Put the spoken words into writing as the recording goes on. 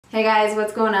Hey guys,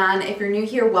 what's going on? If you're new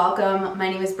here, welcome. My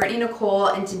name is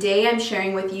BrittanyNichole, and today I'm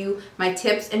sharing with you my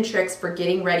tips and tricks for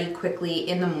getting ready quickly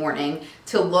in the morning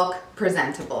to look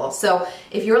presentable. So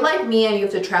if you're like me and you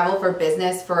have to travel for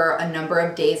business for a number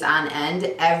of days on end,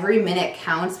 every minute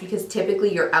counts because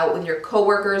typically you're out with your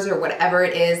coworkers or whatever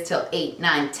it is till 8,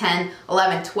 9, 10,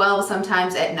 11, 12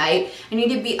 sometimes at night. And you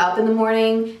need to be up in the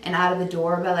morning and out of the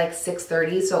door by like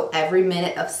 6:30, so every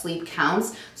minute of sleep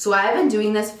counts. So I've been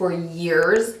doing this for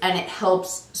years and it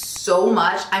helps so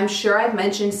much. I'm sure I've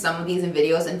mentioned some of these in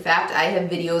videos. In fact, I have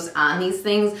videos on these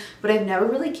things, but I've never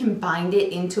really combined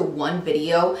it into one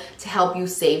video to help you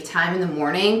save time in the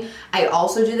morning. I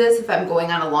also do this if I'm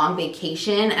going on a long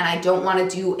vacation and I don't want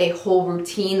to do a whole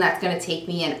routine that's going to take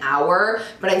me an hour,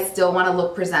 but I still want to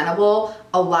look presentable.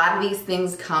 A lot of these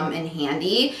things come in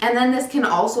handy. And then this can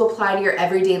also apply to your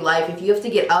everyday life. If you have to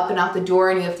get up and out the door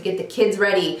and you have to get the kids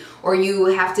ready, or you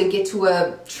have to get to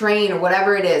a train or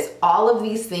whatever it is, all of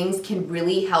these things can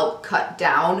really help cut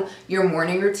down your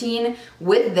morning routine.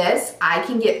 With this, I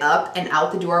can get up and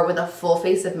out the door with a full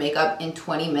face of makeup in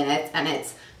 20 minutes, and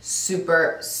it's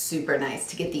super, super nice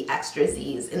to get the extra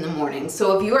Z's in the morning.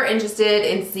 So if you are interested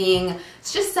in seeing,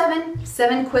 it's just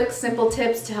seven quick, simple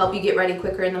tips to help you get ready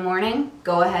quicker in the morning,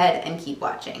 go ahead and keep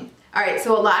watching. All right,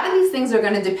 so a lot of these things are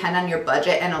gonna depend on your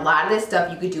budget, and a lot of this stuff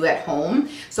you could do at home.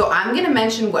 So I'm gonna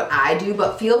mention what I do,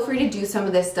 but feel free to do some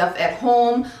of this stuff at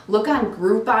home. Look on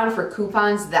Groupon for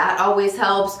coupons, that always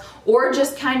helps. Or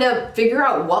just kind of figure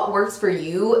out what works for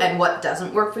you and what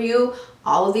doesn't work for you.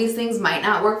 All of these things might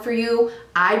not work for you.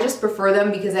 I just prefer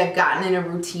them because I've gotten in a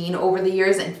routine over the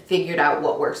years and figured out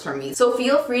what works for me. So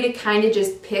feel free to kind of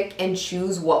just pick and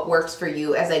choose what works for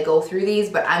you as I go through these,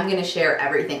 but I'm gonna share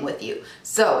everything with you.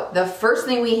 So the first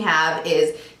thing we have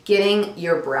is getting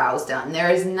your brows done. There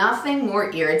is nothing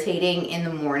more irritating in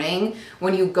the morning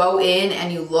when you go in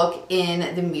and you look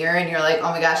in the mirror and you're like, oh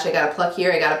my gosh, I gotta pluck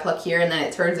here, I gotta pluck here, and then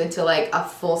it turns into like a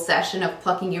full session of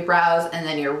plucking your brows and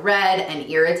then you're red and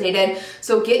irritated.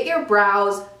 So get your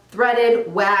brows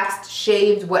threaded, waxed,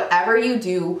 shaved, whatever you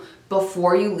do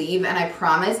before you leave, and I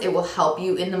promise it will help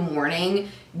you in the morning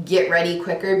get ready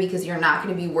quicker because you're not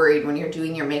gonna be worried when you're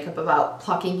doing your makeup about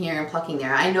plucking here and plucking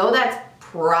there. I know that's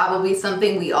probably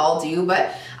something we all do,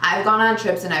 but I've gone on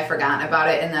trips and I've forgotten about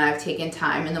it, and then I've taken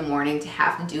time in the morning to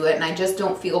have to do it, and I just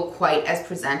don't feel quite as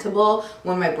presentable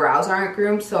when my brows aren't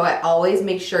groomed, so I always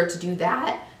make sure to do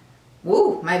that.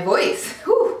 Woo, my voice.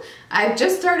 Woo. I've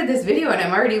just started this video and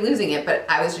I'm already losing it, but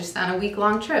I was just on a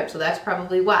week-long trip, so that's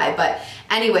probably why. But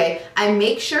anyway, I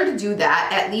make sure to do that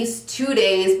at least 2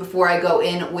 days before I go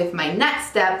in with my next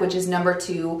step, which is number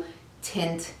 2,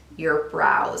 tint your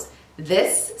brows.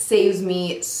 This saves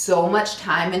me so much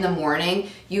time in the morning.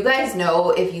 You guys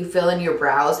know if you fill in your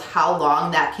brows how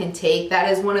long that can take. That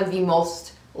is one of the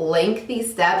most lengthy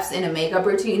steps in a makeup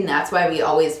routine. That's why we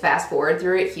always fast forward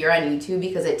through it here on YouTube,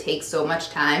 because it takes so much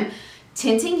time.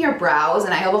 Tinting your brows,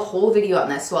 and I have a whole video on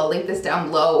this, so I'll link this down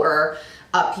below or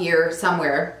up here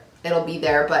somewhere. It'll be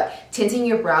there, but tinting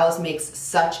your brows makes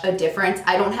such a difference.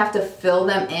 I don't have to fill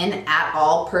them in at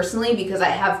all personally because I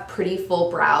have pretty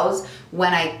full brows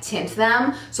when I tint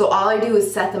them. So all I do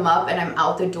is set them up and I'm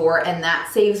out the door, and that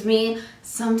saves me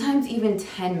sometimes even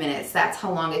 10 minutes. That's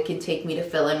how long it can take me to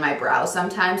fill in my brows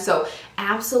sometimes. So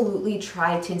absolutely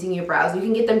try tinting your brows. You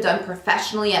can get them done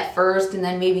professionally at first and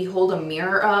then maybe hold a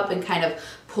mirror up and kind of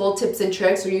pull tips and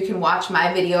tricks, or you can watch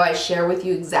my video. I share with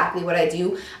you exactly what I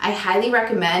do. I highly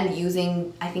recommend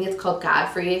using, I think it's called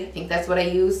Godfrey. I think that's what I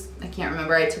use. I can't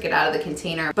remember, I took it out of the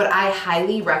container, but I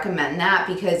highly recommend that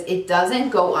because it doesn't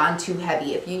go on too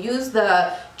heavy. If you use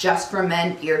the Just for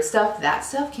Men beard stuff, that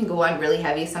stuff can go on really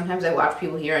heavy. Sometimes I watch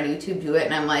people here on YouTube do it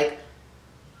and I'm like,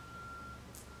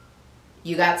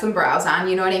 you got some brows on,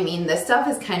 you know what I mean? This stuff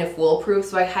is kind of foolproof,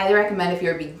 so I highly recommend if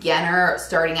you're a beginner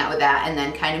starting out with that and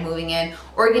then kind of moving in,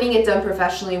 or getting it done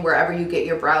professionally wherever you get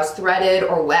your brows threaded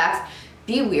or waxed.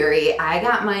 Be wary. I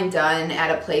got mine done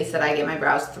at a place that I get my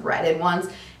brows threaded once,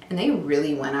 and they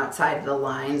really went outside of the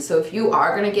line. So if you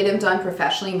are gonna get them done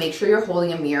professionally, make sure you're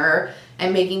holding a mirror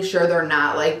and making sure they're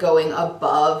not like going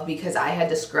above, because I had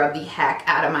to scrub the heck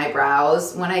out of my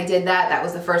brows when I did that. That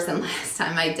was the first and last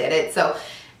time I did it. So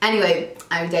anyway,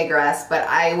 I digress, but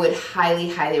I would highly,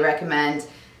 highly recommend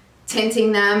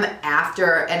tinting them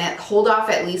after, and hold off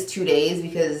at least 2 days,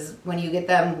 because when you get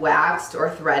them waxed or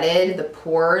threaded, the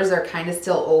pores are kind of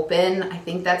still open. I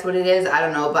think that's what it is. I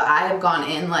don't know, but I have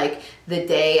gone in like the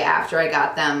day after I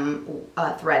got them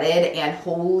threaded, and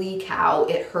holy cow,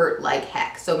 it hurt like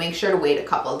heck. So make sure to wait a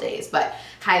couple of days, but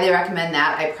highly recommend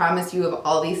that. I promise you, of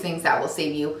all these things, that will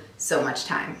save you so much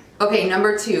time. Okay,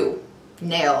 number 2,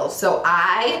 nails. So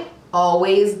I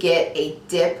always get a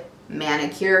dip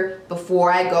manicure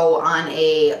before I go on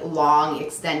a long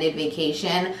extended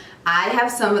vacation. I have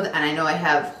some of the, and I know I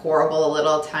have horrible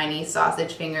little tiny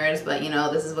sausage fingers, but you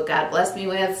know, this is what God blessed me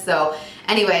with. So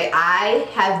anyway, I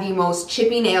have the most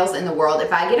chippy nails in the world.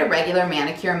 If I get a regular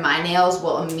manicure, my nails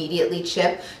will immediately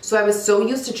chip. So I was so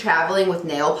used to traveling with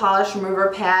nail polish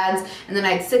remover pads, and then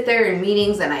I'd sit there in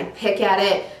meetings and I'd pick at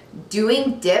it.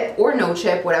 Doing dip or no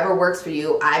chip, whatever works for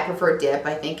you. I prefer dip.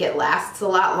 I think it lasts a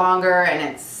lot longer and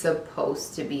it's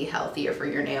supposed to be healthier for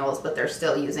your nails, but they're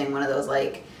still using one of those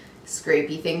like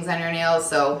scrapey things on your nails,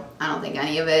 so I don't think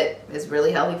any of it is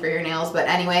really healthy for your nails. But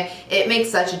anyway, it makes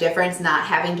such a difference not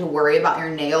having to worry about your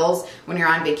nails when you're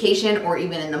on vacation or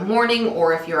even in the morning,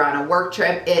 or if you're on a work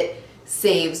trip. It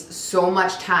saves so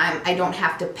much time. I don't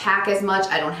have to pack as much.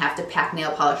 I don't have to pack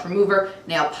nail polish remover,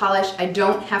 nail polish. I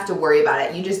don't have to worry about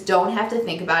it. You just don't have to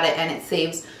think about it, and it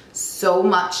saves so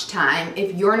much time.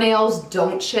 If your nails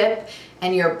don't chip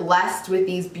and you're blessed with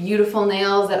these beautiful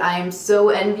nails that I am so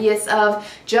envious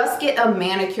of, just get a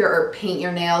manicure or paint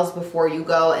your nails before you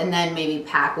go, and then maybe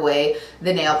pack away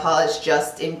the nail polish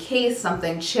just in case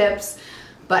something chips.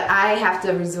 But I have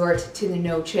to resort to the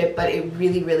no chip, but it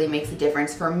really, really makes a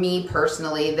difference for me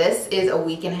personally. This is a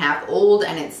week and a half old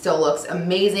and it still looks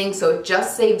amazing. So it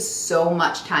just saves so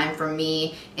much time for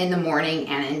me in the morning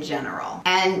and in general.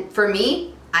 And for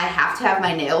me, I have to have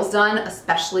my nails done,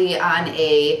 especially on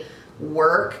a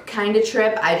work kind of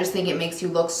trip. I just think it makes you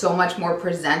look so much more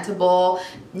presentable.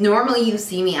 Normally you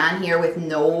see me on here with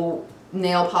no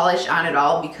nail polish on at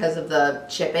all because of the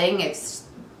chipping. It's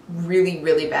really,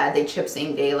 really bad. They chip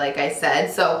same day, like I said.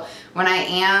 So when I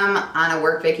am on a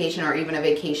work vacation or even a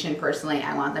vacation personally,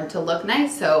 I want them to look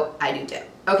nice, so I do dip.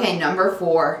 Okay, number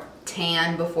 4,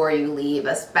 tan before you leave.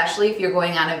 Especially if you're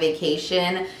going on a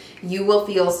vacation, you will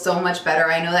feel so much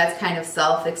better. I know that's kind of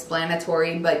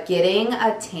self-explanatory, but getting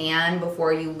a tan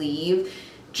before you leave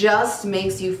just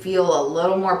makes you feel a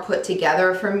little more put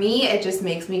together. For me, it just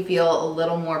makes me feel a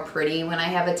little more pretty when I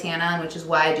have a tan on, which is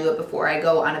why I do it before I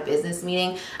go on a business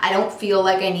meeting. I don't feel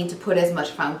like I need to put as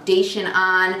much foundation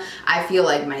on. I feel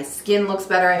like my skin looks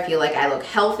better. I feel like I look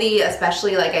healthy,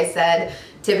 especially like I said,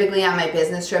 typically on my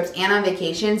business trips and on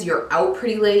vacations, you're out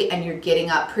pretty late and you're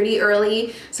getting up pretty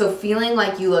early. So feeling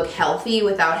like you look healthy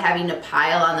without having to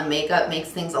pile on the makeup makes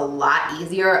things a lot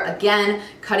easier. Again,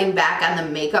 cutting back on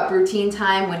the makeup routine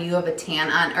time when you have a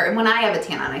tan on, or when I have a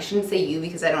tan on. I shouldn't say you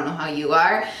because I don't know how you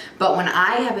are, but when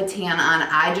I have a tan on,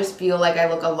 I just feel like I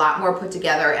look a lot more put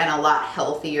together and a lot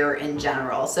healthier in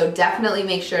general. So definitely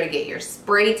make sure to get your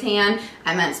spray tan.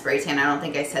 I meant spray tan. I don't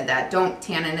think I said that. Don't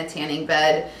tan in a tanning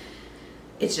bed.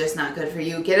 It's just not good for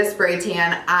you. Get a spray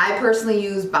tan. I personally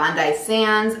use Bondi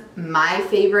Sands. My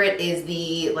favorite is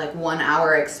the like 1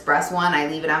 hour express one. I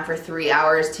leave it on for 3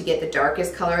 hours to get the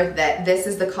darkest color. This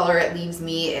is the color it leaves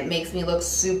me. It makes me look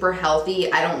super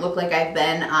healthy. I don't look like I've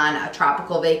been on a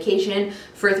tropical vacation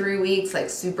for 3 weeks, like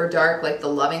super dark, like the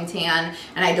Loving Tan,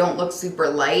 and I don't look super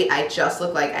light. I just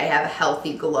look like I have a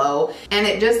healthy glow, and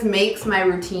it just makes my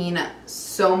routine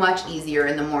so much easier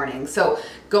in the morning. So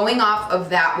going off of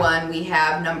that one, we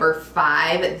have number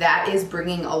 5. That is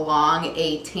bringing along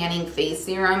a tanning face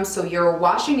serum. So you're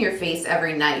washing your face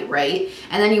every night, right?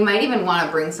 And then you might even want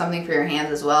to bring something for your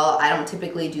hands as well. I don't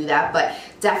typically do that, but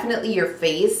definitely your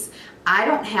face. I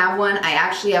don't have one. I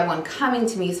actually have one coming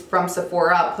to me from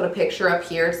Sephora. I'll put a picture up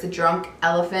here. It's the Drunk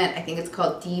Elephant. I think it's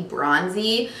called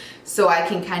De-Bronzy. So I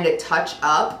can kind of touch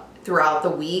up throughout the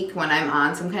week when I'm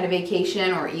on some kind of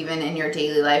vacation or even in your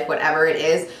daily life, whatever it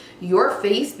is. Your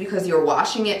face, because you're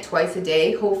washing it twice a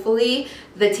day, hopefully,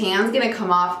 the tan's gonna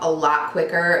come off a lot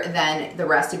quicker than the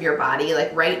rest of your body.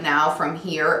 Like right now, from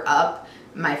here up,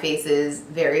 my face is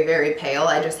very, very pale.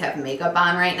 I just have makeup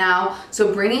on right now.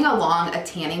 So bringing along a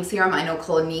tanning serum, I know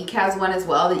Clinique has one as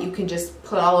well that you can just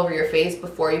put all over your face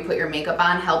before you put your makeup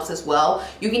on, helps as well.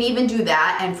 You can even do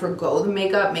that and forgo the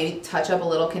makeup, maybe touch up a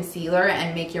little concealer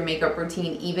and make your makeup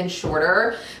routine even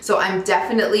shorter. So I'm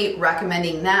definitely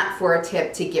recommending that for a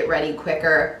tip to get ready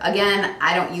quicker. Again,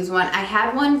 I don't use one. I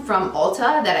had one from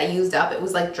Ulta that I used up. It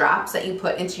was like drops that you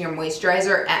put into your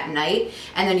moisturizer at night,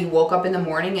 and then you woke up in the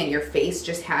morning and your face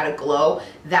just had a glow.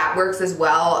 That works as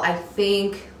well. I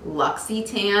think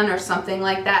L'Occitane or something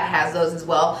like that has those as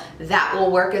well. That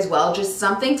will work as well. Just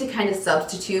something to kind of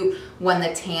substitute when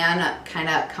the tan kind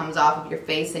of comes off of your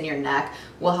face and your neck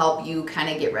will help you kind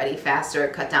of get ready faster,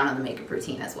 cut down on the makeup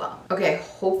routine as well. Okay,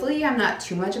 hopefully I'm not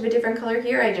too much of a different color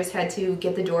here. I just had to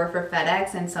get the door for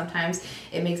FedEx and sometimes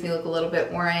it makes me look a little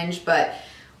bit orange, but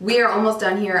We are almost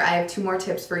done here. I have 2 more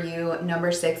tips for you.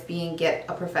 Number 6 being get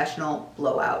a professional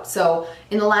blowout. So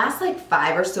in the last like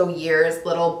 5 or so years,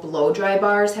 little blow dry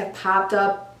bars have popped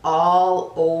up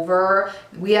all over.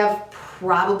 We have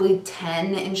probably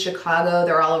 10 in Chicago.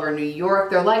 They're all over New York.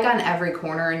 They're like on every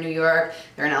corner in New York.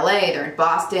 They're in LA, they're in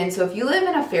Boston. So if you live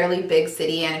in a fairly big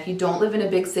city, and if you don't live in a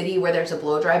big city where there's a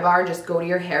blow dry bar, just go to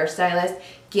your hairstylist,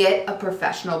 get a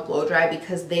professional blow dry,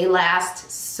 because they last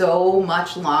so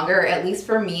much longer, at least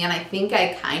for me, and I think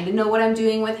I kind of know what I'm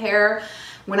doing with hair.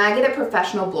 When I get a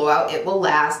professional blowout, it will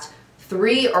last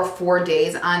 3 or 4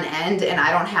 days on end, and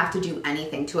I don't have to do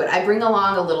anything to it. I bring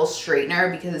along a little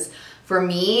straightener because for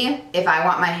me, if I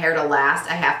want my hair to last,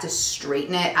 I have to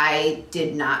straighten it. I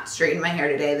did not straighten my hair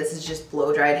today. This is just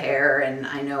blow dried hair, and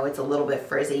I know it's a little bit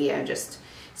frizzy. It's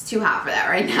too hot for that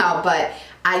right now, but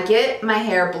I get my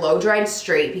hair blow dried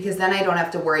straight because then I don't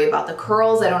have to worry about the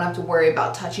curls. I don't have to worry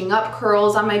about touching up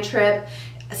curls on my trip.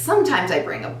 Sometimes I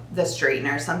bring the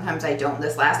straightener, sometimes I don't.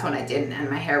 This last one I didn't, and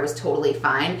my hair was totally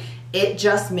fine. It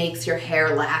just makes your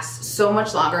hair last so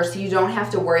much longer, so you don't have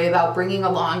to worry about bringing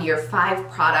along your 5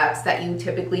 products that you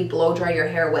typically blow dry your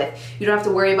hair with. You don't have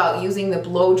to worry about using the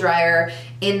blow dryer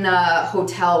in the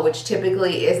hotel, which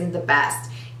typically isn't the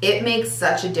best. It makes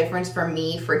such a difference for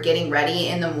me for getting ready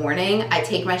in the morning. I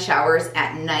take my showers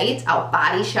at night. I'll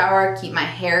body shower, keep my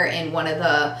hair in one of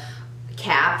the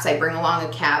caps. I bring along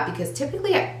a cap because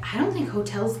typically I don't think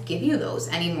hotels give you those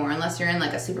anymore unless you're in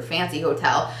like a super fancy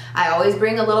hotel. I always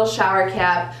bring a little shower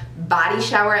cap, body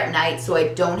shower at night, so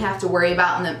I don't have to worry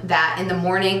about that in the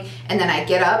morning. And then I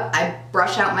get up, I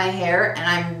brush out my hair, and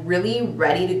I'm really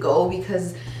ready to go,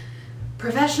 because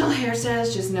professional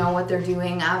hairstylists just know what they're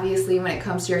doing. Obviously, when it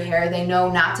comes to your hair, they know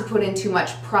not to put in too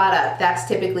much product. That's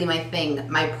typically my thing.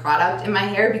 My product in my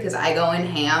hair, because I go in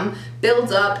ham,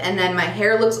 builds up, and then my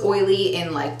hair looks oily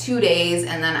in like 2 days,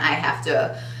 and then I have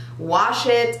to wash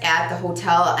it at the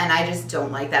hotel, and I just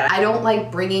don't like that. I don't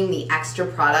like bringing the extra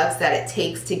products that it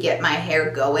takes to get my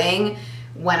hair going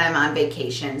when I'm on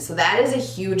vacation. So that is a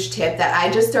huge tip that I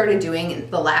just started doing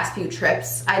the last few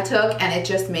trips I took, and it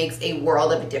just makes a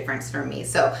world of a difference for me.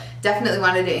 So definitely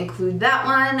wanted to include that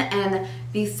one. And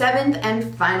the 7th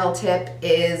and final tip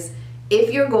is,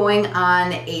 if you're going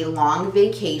on a long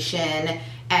vacation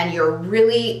and you're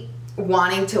really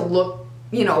wanting to look,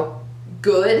 you know,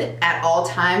 good at all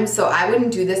times. So I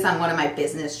wouldn't do this on one of my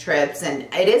business trips,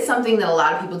 and it is something that a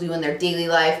lot of people do in their daily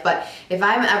life, but if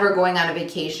I'm ever going on a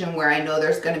vacation where I know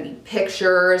there's going to be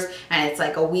pictures and it's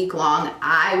like a week long,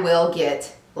 I will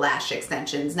get lash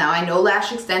extensions. Now I know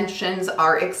lash extensions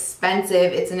are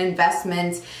expensive, it's an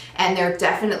investment, and they're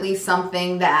definitely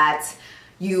something that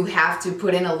you have to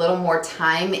put in a little more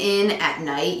time in at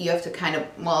night. You have to kind of,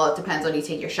 well, it depends when you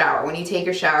take your shower. When you take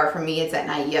your shower, for me, it's at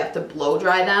night. You have to blow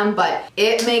dry them, but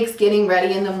it makes getting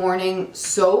ready in the morning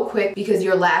so quick because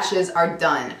your lashes are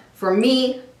done. For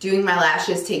me, doing my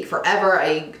lashes take forever.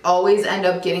 I always end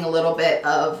up getting a little bit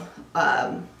of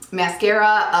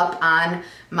mascara up on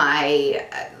my,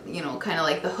 you know, kind of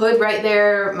like the hood right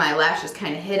there. My lashes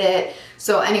kind of hit it.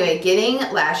 So anyway, getting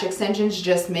lash extensions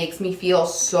just makes me feel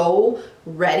so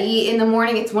ready in the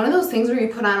morning. It's one of those things where you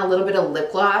put on a little bit of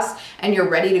lip gloss and you're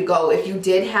ready to go. If you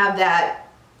did have that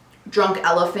Drunk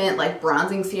Elephant like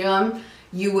bronzing serum,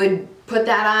 you would put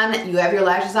that on, you have your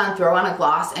lashes on, throw on a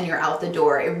gloss, and you're out the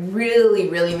door. It really,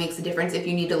 really makes a difference if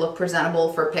you need to look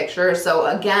presentable for pictures. So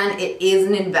again, it is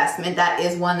an investment. That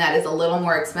is one that is a little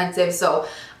more expensive. So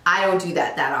I don't do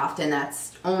that often.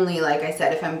 That's only, like I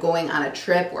said, if I'm going on a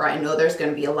trip where I know there's going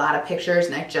to be a lot of pictures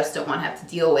and I just don't want to have to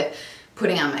deal with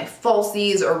putting on my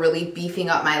falsies or really beefing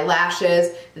up my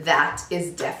lashes. That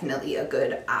is definitely a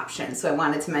good option. So I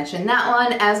wanted to mention that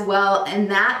one as well. And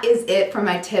that is it for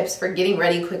my tips for getting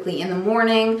ready quickly in the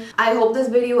morning. I hope this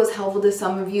video was helpful to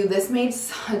some of you. This made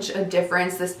such a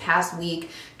difference this past week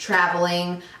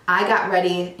traveling. I got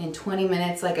ready in 20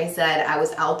 minutes. Like I said, I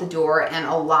was out the door, and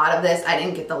a lot of this, I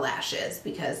didn't get the lashes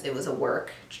because it was a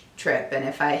work trip. And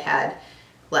if I had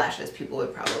lashes, people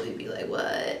would probably be like,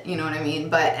 what? You know what I mean?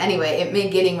 But anyway, it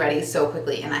made getting ready so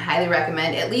quickly, and I highly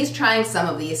recommend at least trying some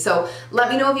of these. So let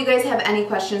me know if you guys have any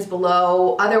questions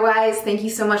below. Otherwise, thank you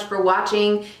so much for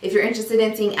watching. If you're interested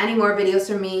in seeing any more videos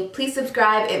from me, please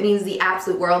subscribe. It means the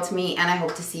absolute world to me, and I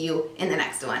hope to see you in the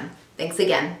next one. Thanks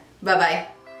again.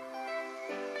 Bye-bye.